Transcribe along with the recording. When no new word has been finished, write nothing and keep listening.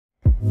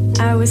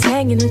I was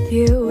hanging with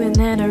you and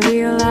then I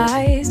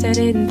realized I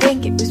didn't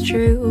think it was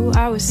true.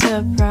 I was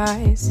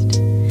surprised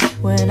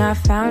when I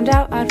found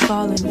out I'd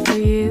fallen for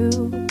you.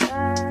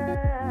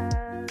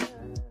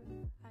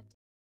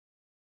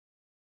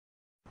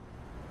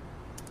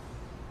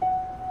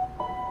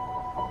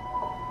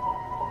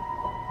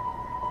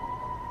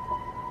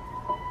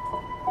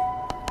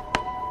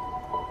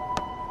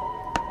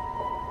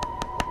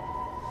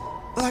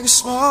 Like a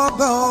small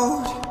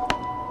boat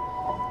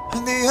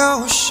in the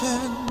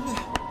ocean,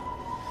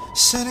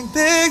 sending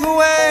big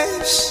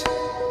waves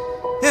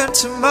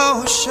into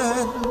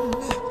motion.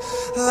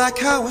 Like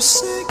how a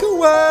single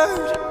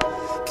word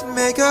can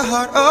make a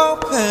heart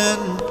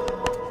open.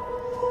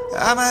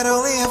 I might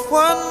only have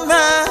one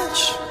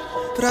match,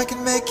 but I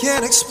can make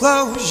an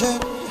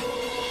explosion.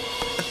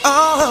 And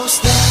all those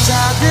things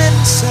I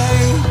didn't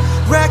say,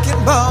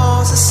 wrecking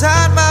balls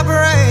inside my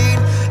brain.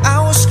 I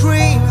will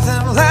scream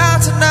them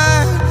loud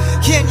tonight.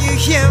 Can you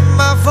hear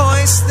my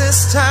voice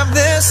this time?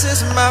 This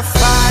is my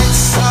fight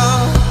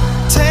song.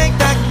 Take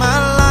back my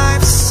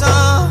life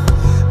song.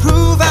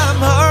 Prove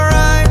I'm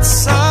alright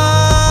song.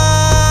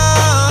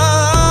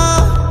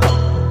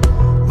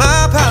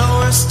 My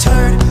power's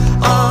turned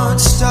on.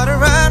 Started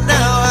right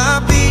now.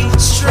 I'll be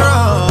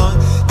strong.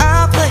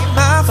 I play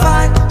my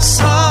fight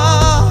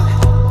song,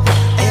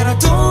 and I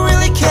don't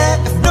really care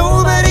if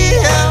nobody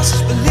else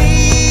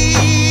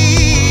believes,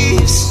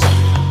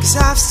 'cause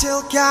I've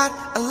still got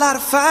a lot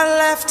of fire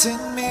left in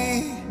me.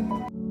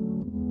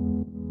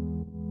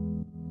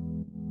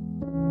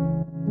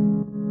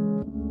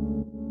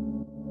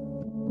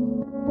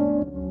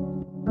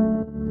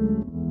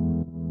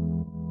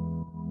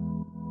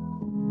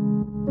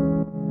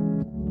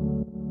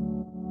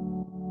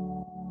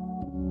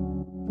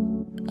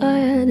 I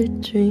had a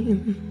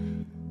dream.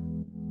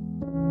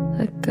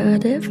 I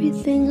got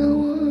everything I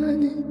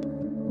wanted.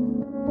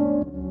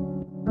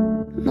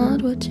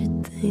 Not what you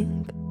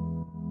think.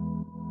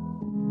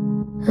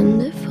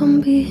 And if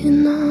I'm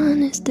being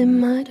honest, it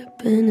might have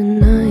been a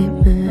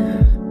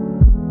nightmare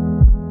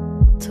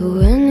to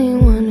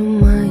anyone who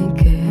might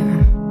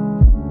care.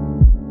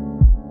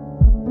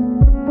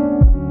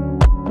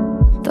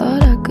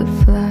 Thought I could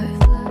fly,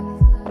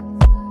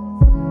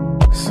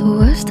 so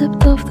I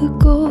stepped off the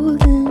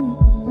golden.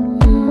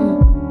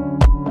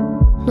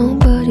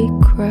 Nobody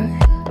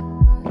cried,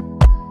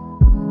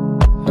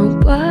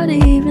 nobody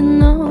even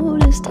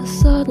noticed. I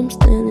saw them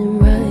standing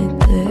right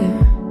there.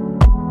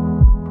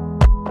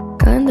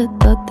 Kinda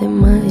thought they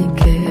might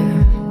care.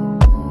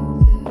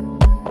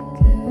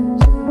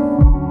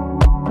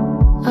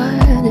 I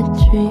had a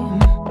dream.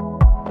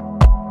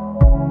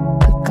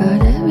 I got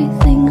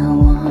everything I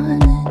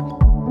wanted,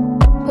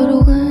 but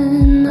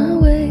when I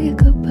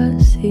wake up I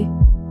see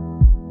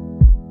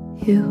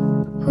you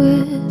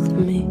with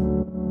me.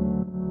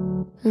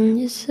 And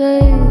you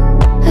say,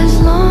 as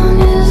long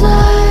as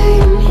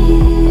I'm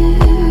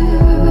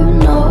here,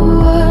 no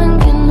one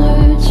can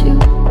hurt you.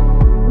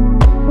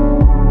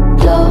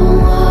 Don't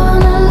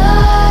wanna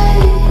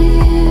lie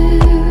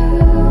here,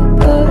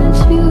 but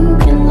you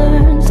can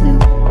learn to.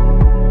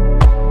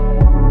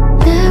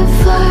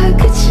 If I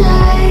could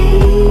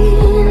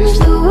change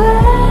the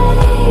way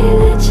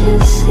that you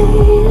see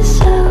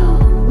yourself,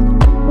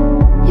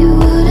 you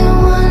wouldn't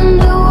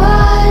wonder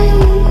why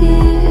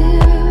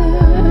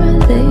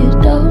they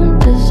don't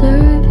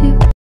deserve you.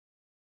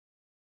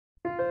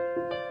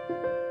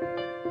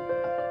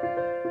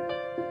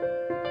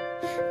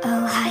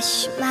 Oh hush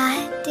my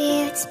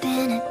dear, it's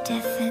been a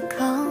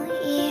difficult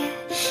year,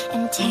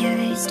 and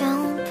terrors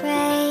don't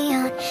prey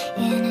on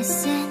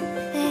innocent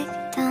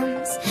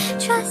victims.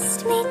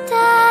 Trust me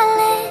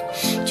darling,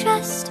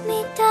 trust me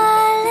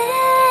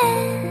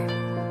darling.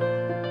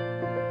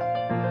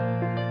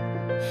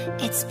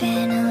 It's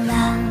been a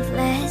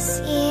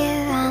loveless year,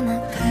 I'm a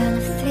girl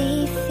of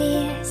three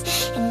fears: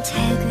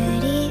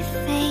 integrity,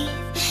 faith,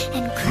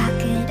 and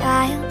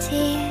crocodile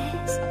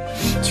tears.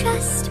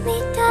 Trust me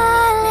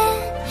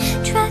darling,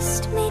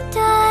 trust me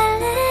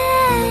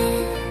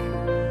darling.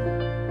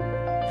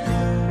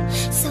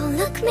 So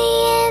look me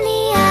in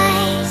the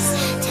eyes,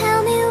 tell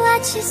me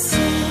what you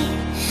see.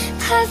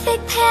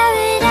 Perfect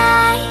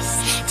paradise,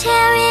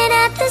 tearing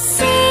at the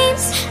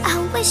seams. I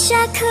wish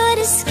I could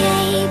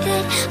escape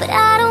it, but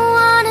I don't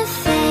wanna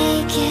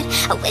fake it.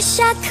 I wish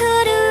I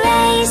could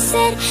erase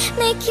it,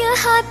 make your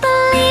heart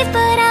believe,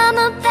 but I'm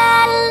a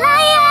bad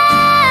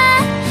liar,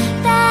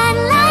 bad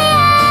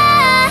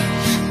liar.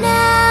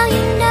 Now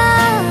you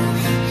know,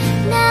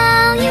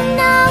 now you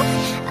know,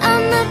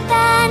 I'm a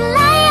bad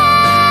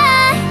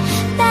liar,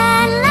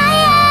 bad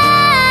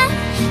liar.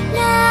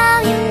 Now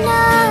you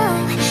know,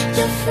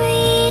 you're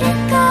free to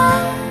go.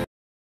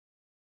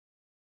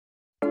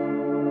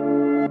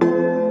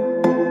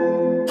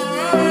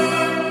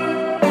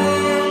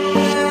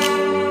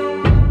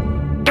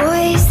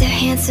 Boys, they're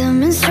handsome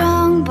and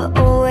strong, but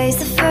always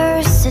the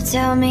first to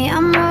tell me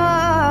I'm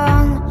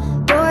wrong.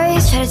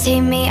 Boys try to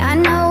tame me, I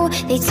know.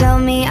 They tell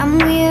me I'm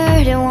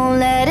weird and won't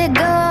let it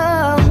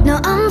go. No,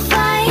 I'm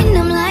fine,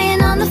 I'm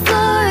lying on the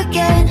floor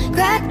again.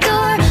 Cracked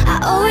door, I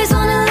always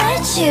wanna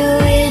let you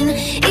in.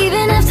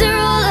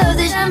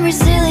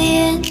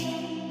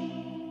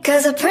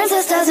 'Cause a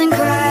princess doesn't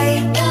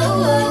cry.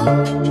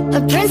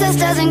 A princess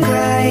doesn't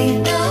cry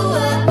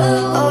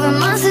over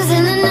monsters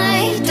in the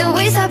night. Don't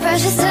waste our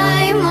precious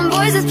time on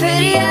boys with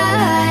pretty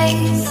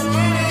eyes.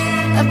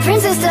 A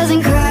princess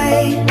doesn't cry.